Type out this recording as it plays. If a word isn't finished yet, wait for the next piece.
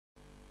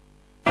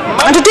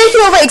And to take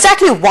you over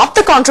exactly what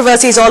the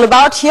controversy is all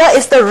about, here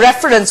is the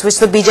reference which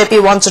the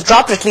BJP wants to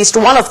drop, or at least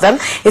one of them.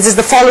 It is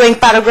the following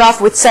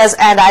paragraph which says,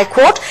 and I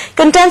quote,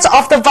 "Contents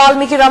of the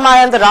Valmiki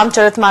Ramayana, the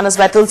Ramcharitmanas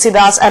by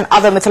Tulsidas and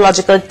other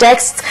mythological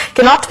texts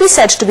cannot be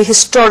said to be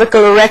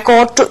historical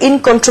record to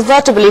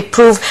incontrovertibly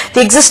prove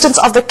the existence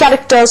of the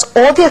characters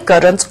or the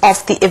occurrence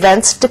of the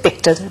events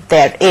depicted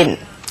therein."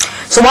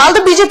 So while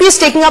the BJP is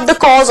taking up the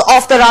cause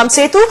of the Ram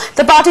Setu,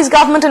 the party's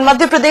government in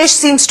Madhya Pradesh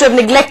seems to have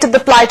neglected the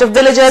plight of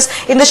villagers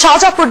in the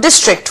Shajapur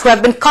district who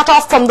have been cut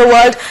off from the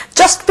world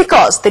just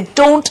because they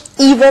don't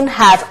even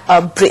have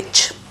a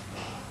bridge.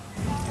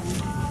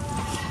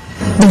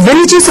 The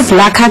villages of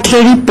Lakha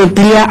Khedi,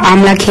 Pipliya,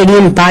 Amla Khedi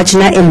and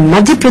Bajna in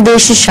Madhya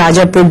Pradesh's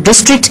Shajapur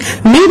district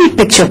may be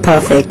picture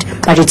perfect,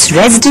 but its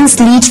residents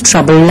lead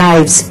troubled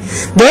lives.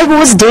 Their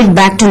woes date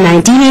back to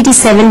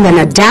 1987 when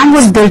a dam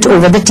was built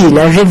over the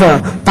Tila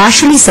river,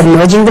 partially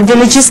submerging the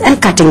villages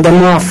and cutting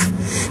them off.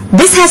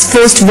 This has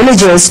forced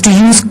villagers to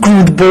use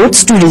crude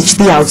boats to reach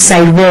the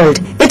outside world.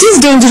 It is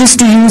dangerous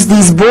to use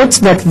these boats,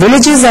 but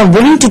villagers are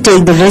willing to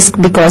take the risk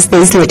because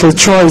there is little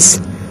choice.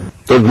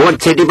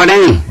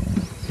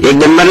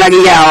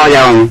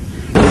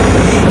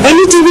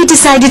 NETV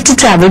decided to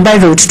travel by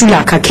road to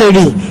Lakha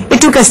Khedi. It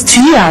took us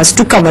 3 hours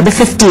to cover the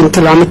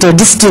 15-kilometer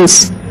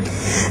distance.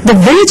 The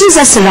villages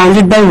are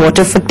surrounded by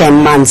water for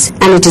 10 months,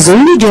 and it is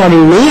only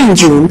during May and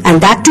June, and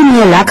that too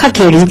near Lakha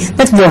Khedi,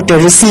 that water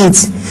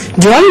recedes.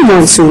 During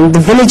monsoon, the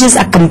villages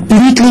are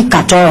completely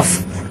cut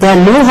off. There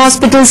are no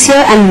hospitals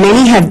here and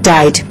many have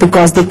died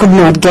because they could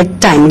not get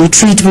timely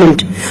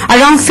treatment.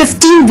 Around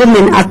 15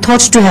 women are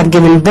thought to have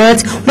given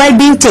birth while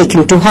being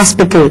taken to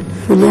hospital.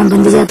 The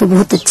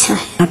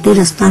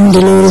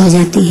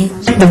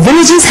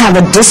villages have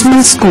a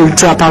dismal school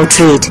dropout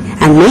rate,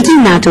 and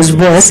making matters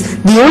worse,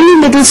 the only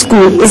middle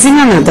school is in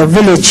another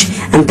village,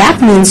 and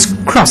that means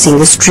crossing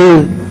the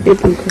stream.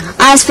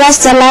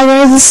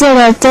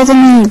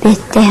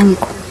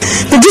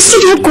 The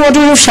district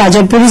headquarters of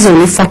Shajapur is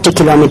only 40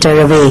 kilometers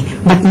away,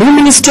 but no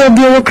minister or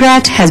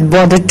bureaucrat has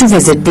bothered to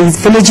visit these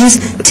villages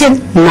till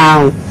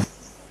now.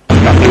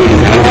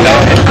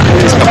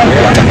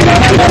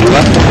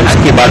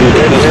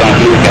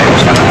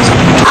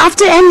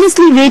 After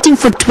endlessly waiting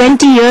for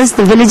 20 years,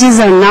 the villages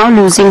are now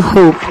losing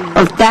hope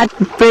of that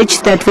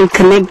bridge that will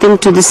connect them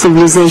to the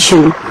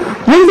civilization.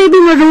 Will they be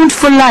marooned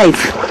for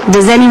life?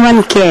 Does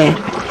anyone care?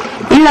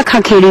 In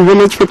Lakha Khedi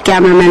village with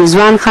cameraman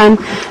Rizwan Khan,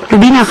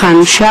 Rubina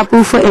Khan,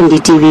 Shajapur for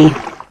NDTV.